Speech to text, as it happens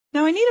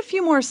Now I need a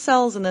few more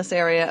cells in this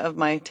area of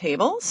my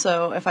table,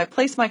 so if I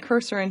place my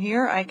cursor in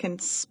here, I can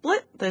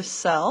split this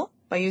cell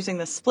by using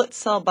the Split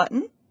Cell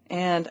button.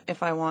 And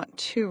if I want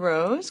 2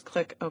 rows,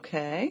 click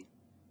OK.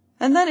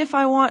 And then if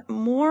I want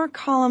more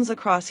columns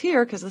across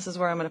here, because this is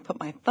where I'm going to put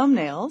my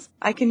thumbnails,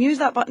 I can use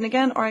that button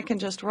again, or I can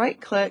just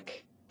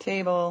right-click,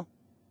 Table,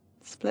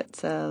 Split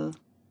Cell,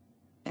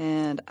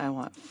 and I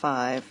want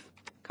 5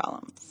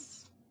 columns.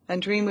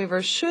 And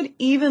Dreamweaver should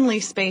evenly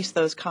space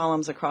those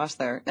columns across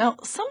there. Now,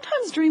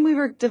 sometimes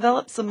Dreamweaver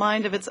develops a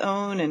mind of its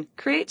own and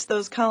creates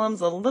those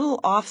columns a little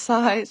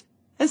off-size.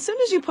 As soon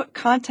as you put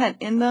content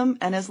in them,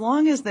 and as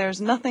long as there's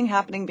nothing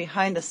happening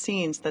behind the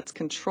scenes that's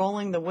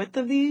controlling the width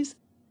of these,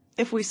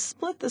 if we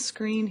split the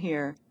screen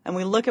here and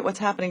we look at what's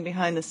happening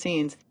behind the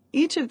scenes,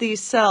 each of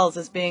these cells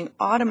is being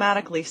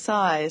automatically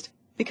sized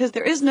because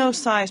there is no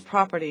size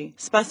property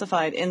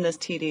specified in this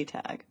TD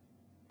tag.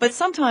 But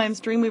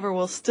sometimes Dreamweaver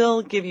will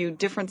still give you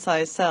different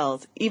size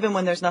cells, even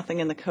when there's nothing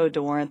in the code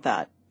to warrant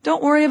that.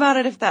 Don't worry about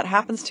it if that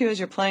happens to you as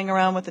you're playing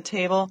around with the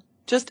table.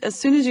 Just as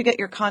soon as you get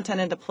your content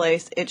into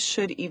place, it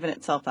should even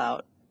itself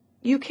out.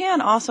 You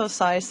can also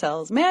size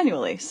cells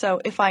manually.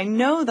 So if I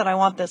know that I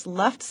want this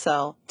left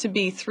cell to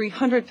be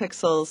 300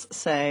 pixels,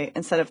 say,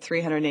 instead of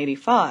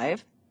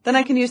 385, then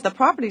I can use the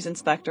Properties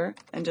Inspector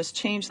and just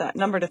change that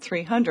number to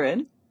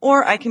 300,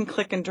 or I can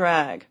click and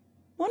drag.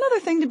 One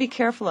other thing to be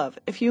careful of,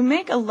 if you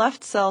make a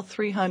left cell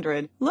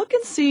 300, look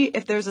and see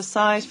if there's a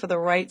size for the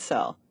right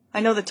cell.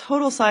 I know the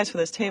total size for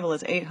this table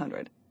is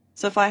 800.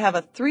 So if I have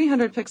a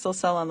 300 pixel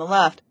cell on the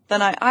left,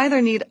 then I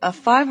either need a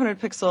 500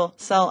 pixel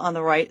cell on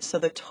the right, so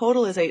the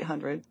total is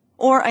 800,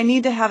 or I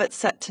need to have it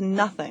set to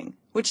nothing,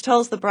 which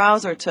tells the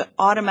browser to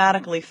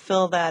automatically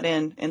fill that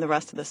in the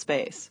rest of the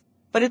space.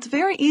 But it's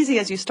very easy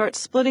as you start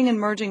splitting and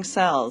merging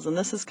cells, and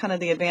this is kind of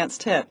the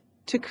advanced tip,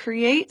 to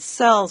create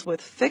cells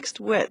with fixed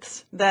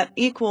widths that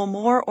equal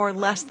more or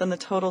less than the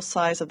total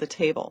size of the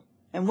table.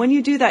 And when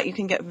you do that, you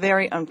can get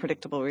very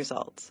unpredictable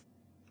results.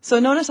 So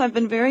notice I've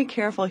been very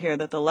careful here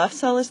that the left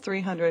cell is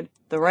 300,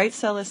 the right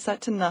cell is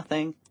set to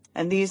nothing,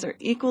 and these are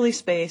equally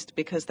spaced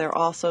because they're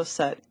also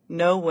set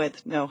no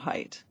width, no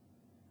height.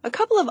 A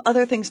couple of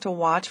other things to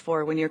watch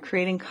for when you're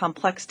creating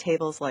complex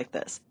tables like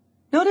this.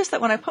 Notice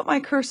that when I put my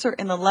cursor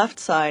in the left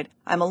side,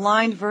 I'm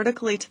aligned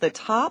vertically to the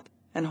top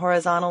and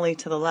horizontally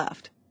to the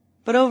left.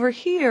 But over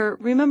here,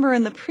 remember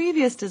in the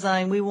previous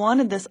design, we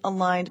wanted this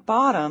aligned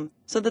bottom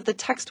so that the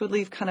text would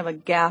leave kind of a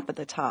gap at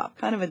the top,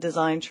 kind of a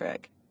design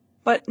trick.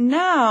 But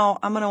now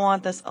I'm going to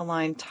want this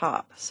aligned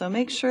top. So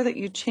make sure that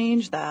you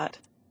change that.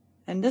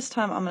 And this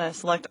time I'm going to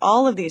select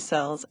all of these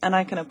cells and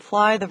I can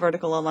apply the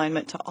vertical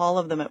alignment to all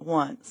of them at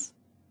once.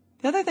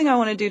 The other thing I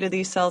want to do to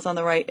these cells on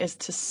the right is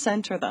to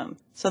center them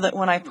so that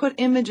when I put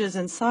images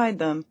inside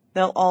them,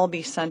 they'll all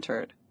be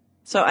centered.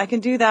 So I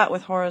can do that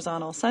with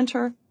horizontal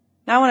center.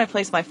 Now when I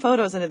place my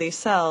photos into these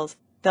cells,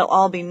 they'll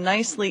all be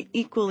nicely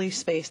equally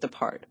spaced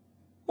apart.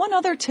 One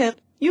other tip,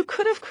 you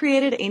could have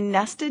created a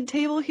nested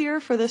table here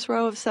for this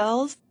row of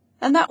cells,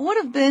 and that would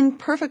have been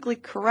perfectly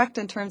correct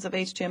in terms of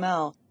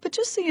HTML. But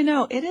just so you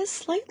know, it is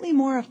slightly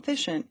more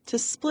efficient to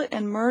split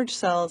and merge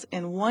cells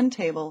in one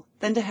table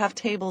than to have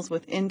tables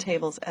within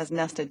tables as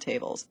nested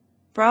tables.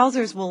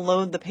 Browsers will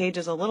load the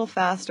pages a little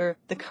faster,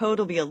 the code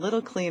will be a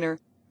little cleaner.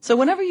 So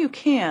whenever you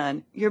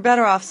can, you're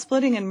better off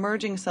splitting and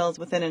merging cells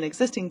within an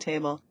existing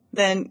table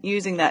than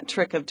using that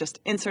trick of just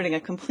inserting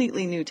a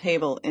completely new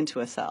table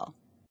into a cell.